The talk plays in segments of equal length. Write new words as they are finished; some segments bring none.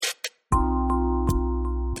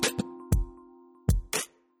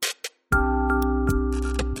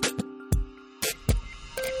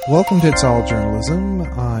Welcome to It's All Journalism.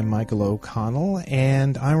 I'm Michael O'Connell,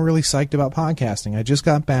 and I'm really psyched about podcasting. I just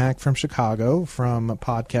got back from Chicago from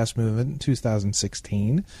Podcast Movement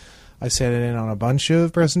 2016. I sat in on a bunch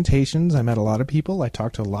of presentations. I met a lot of people. I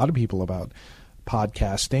talked to a lot of people about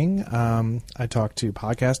podcasting. I talked to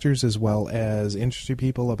podcasters as well as industry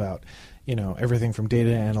people about, everything from data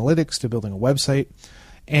analytics to building a website.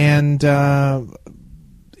 And I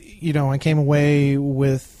came away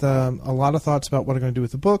with a lot of thoughts about what I'm going to do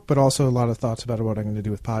with the book, but also a lot of thoughts about what I'm going to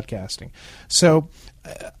do with podcasting. So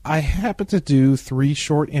I happened to do 3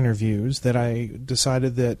 short interviews that I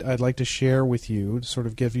decided that I'd like to share with you to sort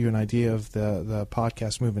of give you an idea of the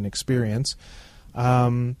podcast movement experience.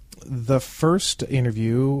 The first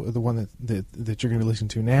interview, the one that you're going to be listening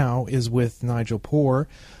to now, is with Nigel Poor.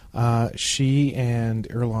 She and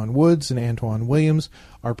Earlonne Woods and Antwan Williams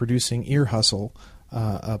are producing Ear Hustle,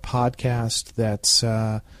 a podcast that's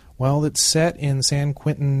set in San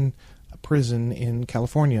Quentin Prison in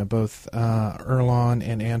California. Both Earlonne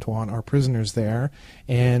and Antwan are prisoners there,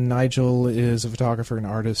 and Nigel is a photographer and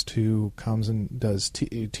artist who comes and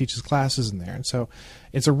teaches classes in there. And so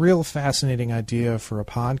it's a real fascinating idea for a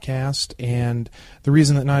podcast, and the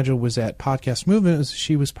reason that Nigel was at Podcast Movement is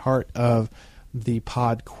she was part of the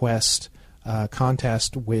Podquest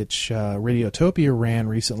contest, which Radiotopia ran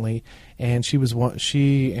recently, and she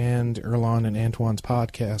and Earlonne and Antwan's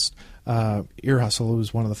podcast, Ear Hustle,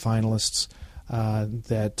 was one of the finalists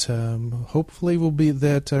that hopefully will be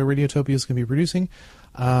that Radiotopia is going to be producing.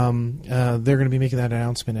 They're going to be making that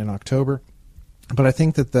announcement in October, but I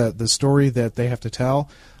think that the story that they have to tell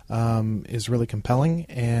is really compelling,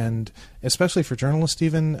 and especially for journalists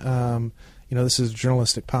even. This is a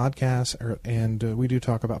journalistic podcast, and we do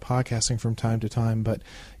talk about podcasting from time to time. But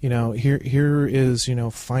here is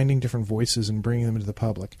finding different voices and bringing them to the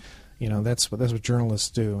public. That's what journalists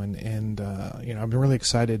do, and I've been really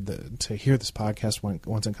excited to hear this podcast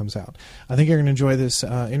once it comes out. I think you're going to enjoy this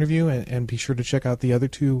interview, and be sure to check out the other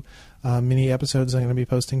 2 mini episodes I'm going to be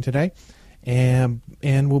posting today, and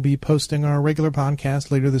we'll be posting our regular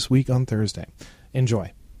podcast later this week on Thursday.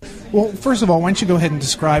 Enjoy. Well, first of all, why don't you go ahead and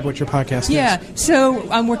describe what your podcast is? Yeah, so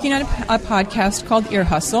I'm working on a podcast called Ear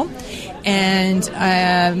Hustle, and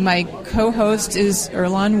my co-host is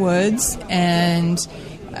Earlonne Woods, and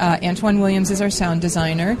Antwan Williams is our sound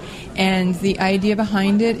designer, and the idea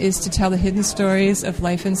behind it is to tell the hidden stories of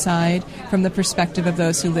life inside from the perspective of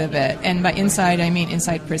those who live it. And by inside, I mean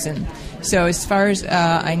inside prison. So as far as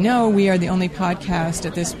I know, we are the only podcast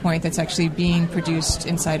at this point that's actually being produced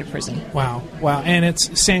inside a prison. Wow. And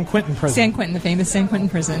it's San Quentin Prison. San Quentin, the famous San Quentin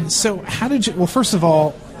Prison. So how did you, well, first of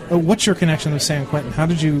all, what's your connection with San Quentin? How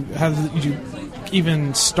did you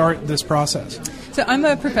even start this process? So I'm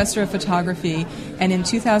a professor of photography, and in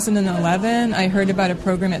 2011 I heard about a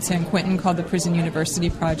program at San Quentin called the Prison University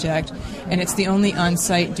Project, and it's the only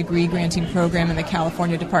on-site degree-granting program in the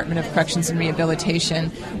California Department of Corrections and Rehabilitation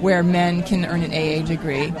where men can earn an AA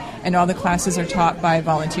degree, and all the classes are taught by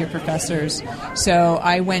volunteer professors. So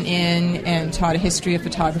I went in and taught a history of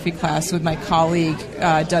photography class with my colleague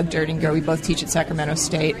Doug Derdinger. We both teach at Sacramento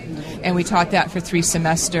State, and we taught that for 3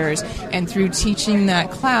 semesters, and through teaching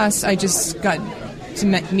that class I just got to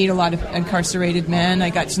meet a lot of incarcerated men.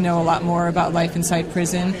 I got to know a lot more about life inside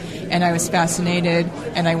prison, and I was fascinated,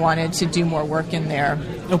 and I wanted to do more work in there.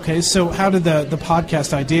 Okay, so how did the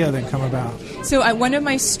podcast idea then come about? So one of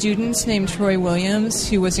my students named Troy Williams,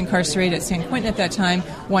 who was incarcerated at San Quentin at that time,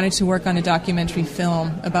 wanted to work on a documentary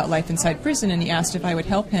film about life inside prison, and he asked if I would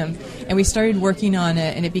help him. And we started working on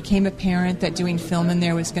it, and it became apparent that doing film in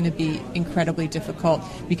there was going to be incredibly difficult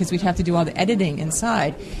because we'd have to do all the editing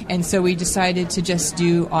inside. And so we decided to just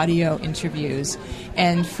do audio interviews.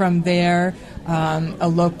 And from there, a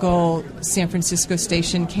local San Francisco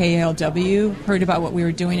station, KALW, heard about what we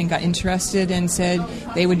were doing and got interested and said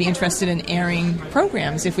they would be interested in airing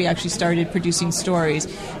programs if we actually started producing stories.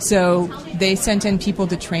 So they sent in people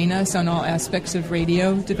to train us on all aspects of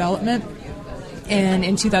radio development. And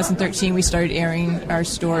in 2013, we started airing our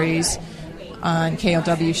stories on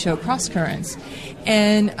KLW show Cross Currents.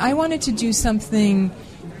 And I wanted to do something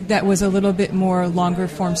that was a little bit more longer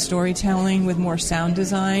form storytelling with more sound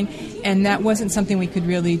design, and that wasn't something we could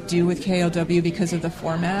really do with KLW because of the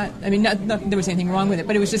format. I mean, not there was anything wrong with it,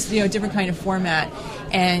 but it was just a different kind of format,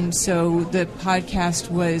 and so the podcast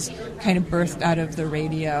was kind of birthed out of the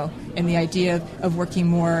radio and the idea of working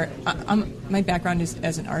more. My background is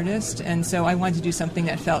as an artist, and so I wanted to do something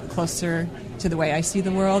that felt closer to the way I see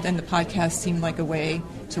the world, and the podcast seemed like a way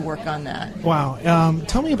to work on that. Wow.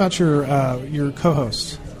 Tell me about your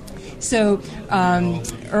co-host. So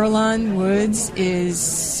Earlonne Woods is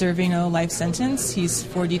serving a life sentence. He's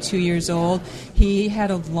 42 years old. He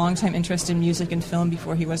had a long-time interest in music and film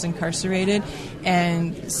before he was incarcerated.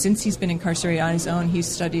 And since he's been incarcerated on his own, he's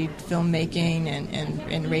studied filmmaking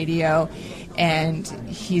and radio. And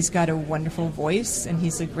he's got a wonderful voice, and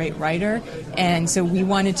he's a great writer. And so we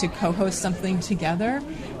wanted to co-host something together.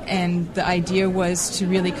 And the idea was to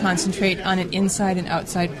really concentrate on an inside and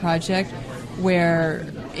outside project where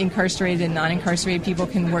incarcerated and non-incarcerated people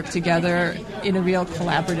can work together in a real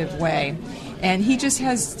collaborative way. And he just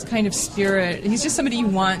has kind of spirit. He's just somebody you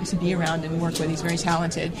want to be around and work with. He's very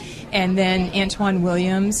talented. And then Antwan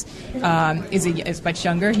Williams is much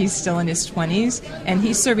younger. He's still in his 20s. And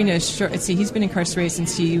he's serving he's been incarcerated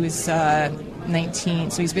since he was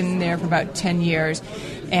 19. So he's been there for about 10 years.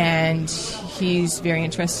 And he's very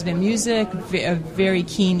interested in music, a very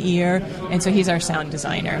keen ear, and so he's our sound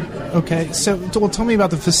designer. Okay, so tell me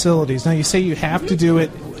about the facilities. Now, you say you have to do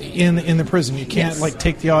it in the prison. You can't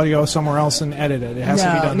take the audio somewhere else and edit it. It has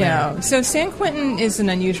to be done there. No. So San Quentin is an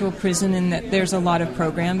unusual prison in that there's a lot of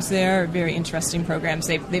programs there, very interesting programs.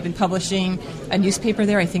 They've been publishing a newspaper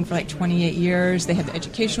there, I think, for like 28 years. They have the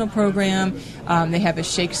educational program. They have a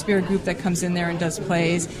Shakespeare group that comes in there and does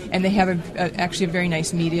plays, and they have actually a very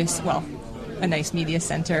nice media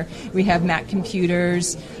center. We have Mac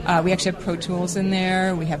computers. We actually have Pro Tools in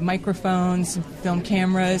there. We have microphones, film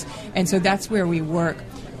cameras, and so that's where we work.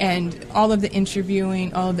 And all of the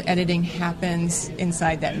interviewing, all of the editing happens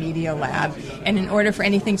inside that media lab. And in order for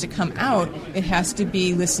anything to come out, it has to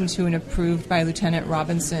be listened to and approved by Lieutenant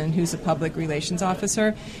Robinson, who's a public relations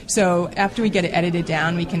officer. So after we get it edited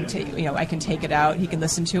down, we can I can take it out. He can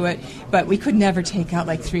listen to it. But we could never take out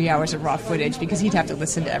like 3 hours of raw footage because he'd have to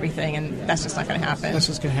listen to everything, and that's just not going to happen. That's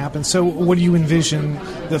just going to happen. So what do you envision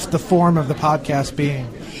the form of the podcast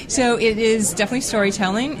being? So it is definitely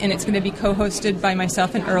storytelling, and it's going to be co-hosted by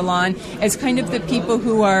myself and Earlonne as kind of the people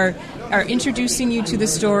who are introducing you to the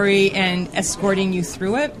story and escorting you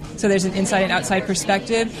through it. So there's an inside and outside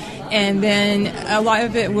perspective. And then a lot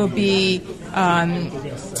of it will be, I'm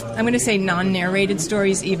going to say non-narrated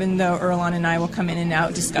stories, even though Earlonne and I will come in and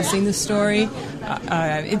out discussing the story.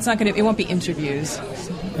 It won't be interviews.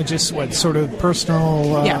 Just sort of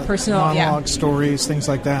personal monologue stories, things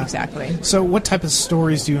like that. Exactly. So what type of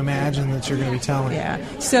stories do you imagine that you're going to be telling? Yeah.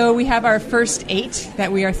 So we have our first 8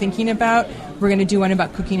 that we are thinking about. We're going to do one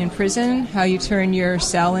about cooking in prison, how you turn your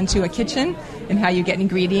cell into a kitchen, and how you get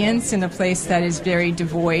ingredients in a place that is very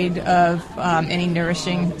devoid of any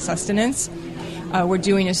nourishing sustenance. We're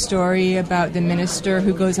doing a story about the minister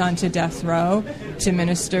who goes on to death row to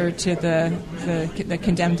minister to the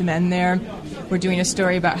condemned men there. We're doing a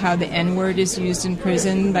story about how the N-word is used in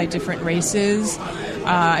prison by different races.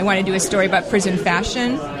 I want to do a story about prison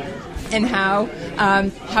fashion and how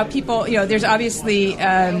people, there's obviously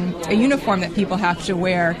a uniform that people have to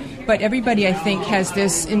wear, but everybody, I think, has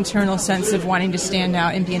this internal sense of wanting to stand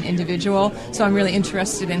out and be an individual. So I'm really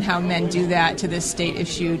interested in how men do that to this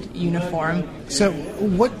state-issued uniform. So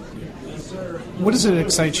what does it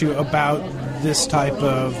excite you about this type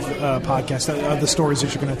of podcast, the stories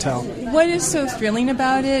that you're going to tell? What is so thrilling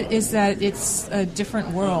about it is that it's a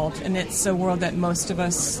different world, and it's a world that most of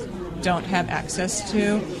us don't have access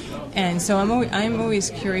to. And so I'm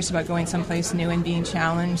always curious about going someplace new and being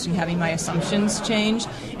challenged and having my assumptions changed.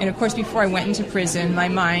 And of course, before I went into prison, my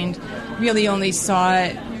mind really only saw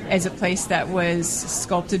it as a place that was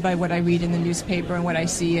sculpted by what I read in the newspaper and what I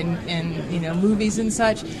see in movies and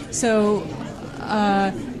such. So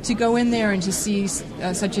to go in there and to see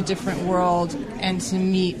such a different world and to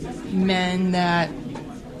meet men that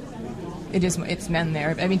it's men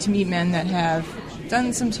there. I mean, to meet men that have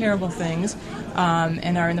done some terrible things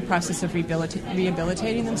and are in the process of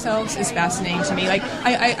rehabilitating themselves is fascinating to me. Like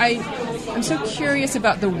I'm so curious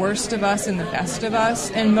about the worst of us and the best of us,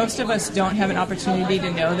 and most of us don't have an opportunity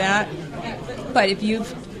to know that. But if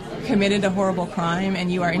you've committed a horrible crime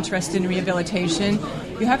and you are interested in rehabilitation,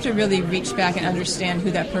 you have to really reach back and understand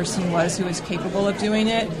who that person was who was capable of doing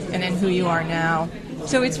it, and then who you are now.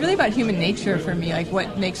 So it's really about human nature for me, like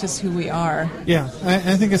what makes us who we are. Yeah,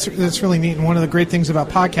 I think it's really neat. And one of the great things about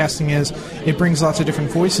podcasting is it brings lots of different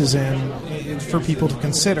voices in for people to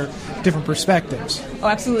consider, different perspectives. Oh,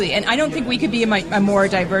 absolutely. And I don't think we could be a more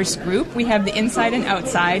diverse group. We have the inside and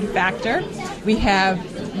outside factor. We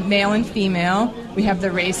have male and female. We have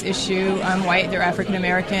the race issue. I'm white, they're African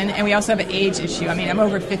American. And we also have an age issue. I mean, I'm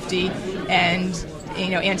over 50, and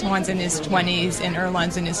Antwan's in his 20s and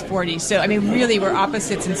Earlonne's in his 40s. So, I mean, really, we're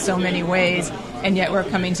opposites in so many ways, and yet we're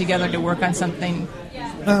coming together to work on something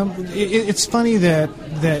It's funny that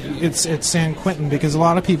it's at San Quentin, because a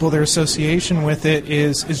lot of people, their association with it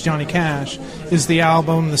is Johnny Cash, is the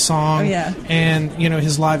album, the song, and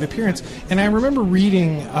his live appearance. And I remember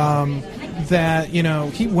reading that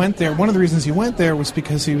he went there. One of the reasons he went there was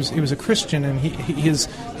because he was a Christian, and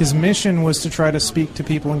his mission was to try to speak to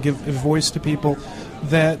people and give a voice to people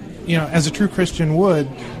that as a true Christian would,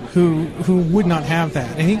 who would not have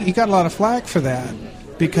that. And he got a lot of flack for that.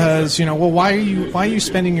 Because why are you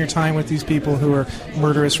spending your time with these people who are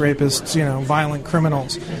murderous, rapists, violent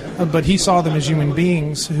criminals? But he saw them as human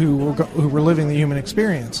beings who were living the human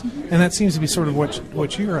experience, and that seems to be sort of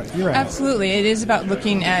what you're at. Absolutely, it is about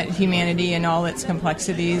looking at humanity and all its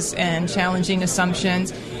complexities and challenging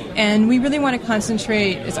assumptions. And we really want to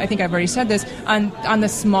concentrate, as I think I've already said this, on the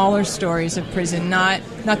smaller stories of prison, not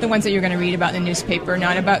the ones that you're going to read about in the newspaper,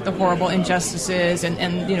 not about the horrible injustices and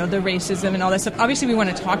the racism and all that stuff. Obviously, we want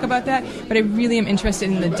to talk about that, but I really am interested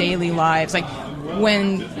in the daily lives. Like,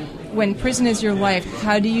 when prison is your life,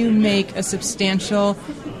 how do you make a substantial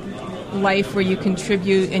life where you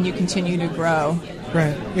contribute and you continue to grow?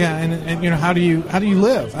 Right. Yeah. And how do you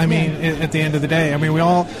live? I mean, at the end of the day, I mean, we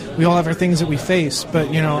all have our things that we face, but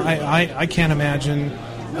I can't imagine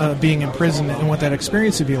being in prison and what that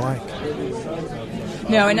experience would be like.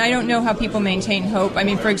 No, and I don't know how people maintain hope. I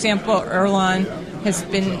mean, for example, Earlonne has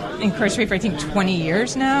been incarcerated for I think 20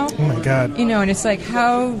 years now. Oh my God. And it's like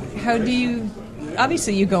how do you?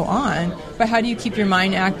 Obviously, you go on, but how do you keep your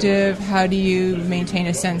mind active? How do you maintain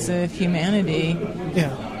a sense of humanity?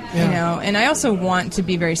 Yeah. And I also want to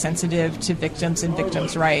be very sensitive to victims and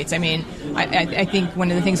victims' rights. I mean, I think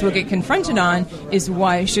one of the things we'll get confronted on is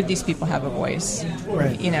why should these people have a voice?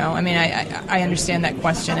 Right. I mean, I understand that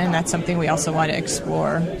question, and that's something we also want to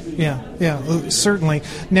explore. Yeah, certainly.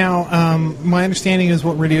 Now, my understanding is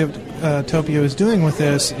what Radiotopia is doing with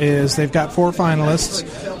this is they've got 4 finalists.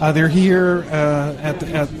 They're here at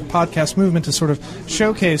the podcast movement to sort of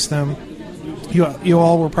showcase them. You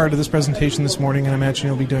all were part of this presentation this morning, and I imagine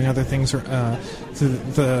you'll be doing other things through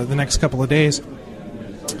the next couple of days.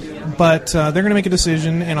 But they're going to make a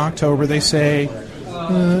decision in October. They say,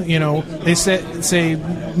 they say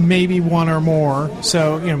maybe one or more.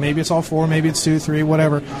 So maybe it's all 4, maybe it's 2, 3,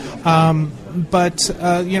 whatever. But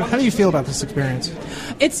how do you feel about this experience?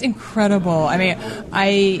 It's incredible. I mean,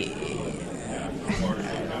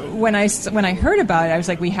 when I heard about it, I was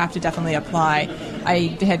like, we have to definitely apply.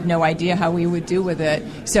 I had no idea how we would do with it.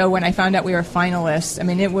 So when I found out we were finalists, I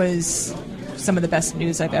mean, it was some of the best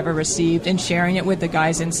news I've ever received, and sharing it with the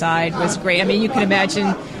guys inside was great. I mean, you can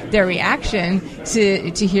imagine their reaction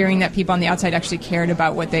to hearing that people on the outside actually cared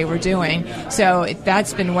about what they were doing. So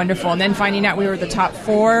that's been wonderful. And then finding out we were the top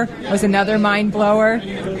 4 was another mind blower.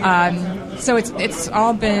 So it's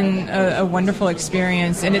all been a wonderful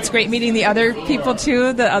experience, and it's great meeting the other people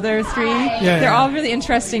too. The other 3, they're all really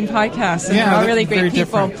interesting podcasts, and they're all really great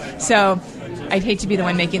people. Different. So I'd hate to be the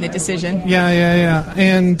one making the decision. Yeah.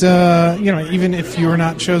 And even if you were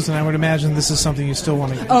not chosen, I would imagine this is something you still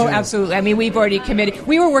want to do. Oh, absolutely. I mean, we've already committed.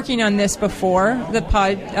 We were working on this before the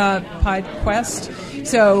Podquest.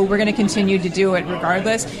 So we're going to continue to do it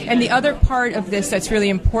regardless. And the other part of this that's really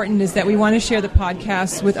important is that we want to share the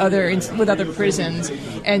podcast with other prisons.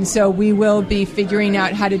 And so we will be figuring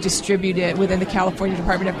out how to distribute it within the California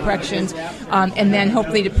Department of Corrections, and then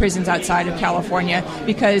hopefully to prisons outside of California,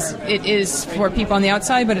 because it is for people on the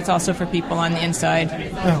outside, but it's also for people on the inside.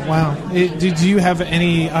 Oh, wow. Did you have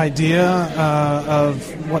any idea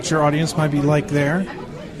of what your audience might be like there?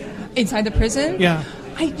 Inside the prison? Yeah.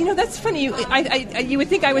 That's funny. You would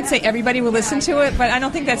think I would say everybody will listen to it, but I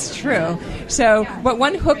don't think that's true. So, but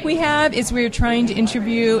one hook we have is we're trying to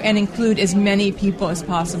interview and include as many people as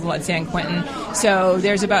possible at San Quentin. So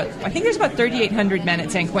there's about 3,800 men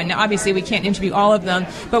at San Quentin. Now, obviously, we can't interview all of them,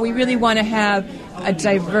 but we really want to have a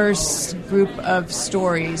diverse group of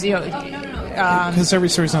stories. Because every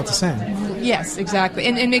story's not the same. Yes, exactly,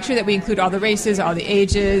 and make sure that we include all the races, all the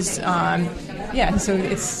ages. So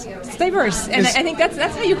it's diverse, and I think that's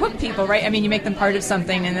how you hook people, right? I mean, you make them part of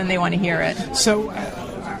something, and then they want to hear it. So,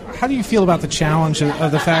 how do you feel about the challenge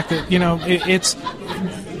of the fact that it's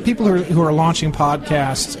people who are launching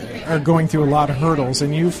podcasts are going through a lot of hurdles,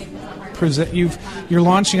 and you're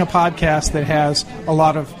launching a podcast that has a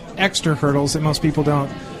lot of extra hurdles that most people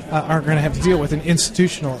aren't going to have to deal with, and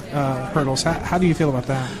institutional hurdles. How do you feel about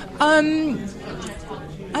that?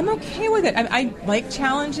 I'm okay with it. I like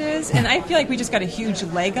challenges, and I feel like we just got a huge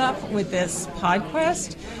leg up with this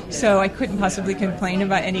Podquest, so I couldn't possibly complain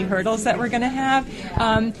about any hurdles that we're going to have.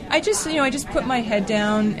 I just put my head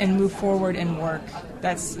down and move forward and work.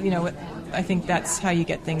 That's I think that's how you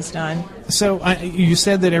get things done. So you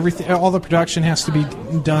said that all the production has to be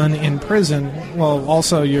done in prison. Well,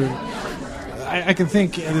 also I can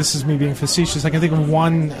think, this is me being facetious, I can think of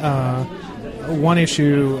one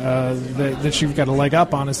issue that you've got a leg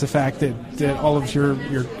up on is the fact that all of your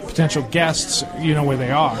potential guests, you know where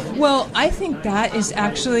they are. Well, I think that is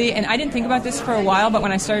actually, and I didn't think about this for a while, but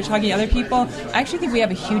when I started talking to other people, I actually think we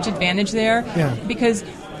have a huge advantage there. Yeah. Because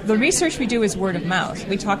the research we do is word of mouth.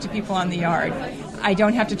 We talk to people on the yard. I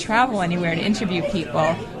don't have to travel anywhere to interview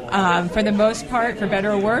people. For the most part, for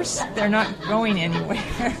better or worse, they're not going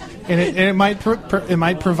anywhere. And it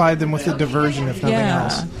might provide them with a diversion, if nothing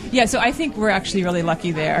else. Yeah, so I think we're actually really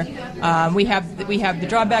lucky there. We have the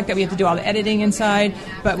drawback that we have to do all the editing inside,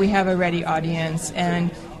 but we have a ready audience,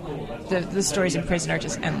 and the stories in prison are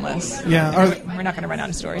just endless. Yeah, we're not going to run out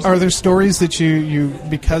of stories. Are there stories that you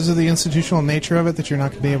because of the institutional nature of it, that you're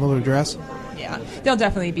not going to be able to address? Yeah, there'll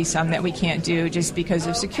definitely be some that we can't do just because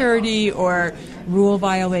of security or rule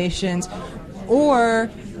violations,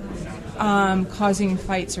 or causing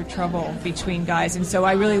fights or trouble between guys. And so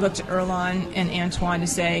I really looked at Earlonne and Antwan to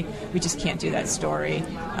say, we just can't do that story.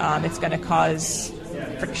 It's going to cause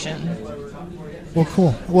friction. Well,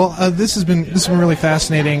 cool. Well, this has been really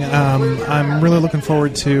fascinating. I'm really looking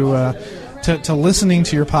forward to listening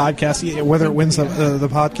to your podcast, whether it wins the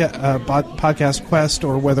podcast quest,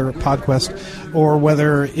 or whether Podquest, or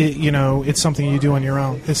whether it's something you do on your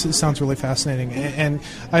own. It sounds really fascinating, and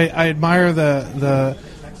I admire the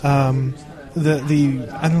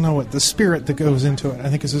I don't know the spirit that goes into it. I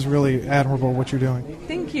think this is really admirable what you're doing.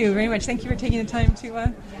 Thank you very much. Thank you for taking the time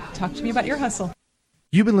to talk to me about your hustle.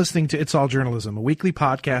 You've been listening to It's All Journalism, a weekly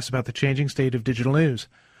podcast about the changing state of digital news.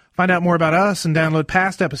 Find out more about us and download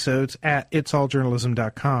past episodes at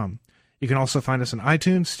itsalljournalism.com. You can also find us on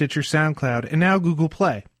iTunes, Stitcher, SoundCloud, and now Google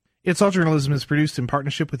Play. It's All Journalism is produced in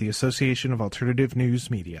partnership with the Association of Alternative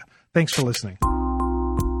News Media. Thanks for listening.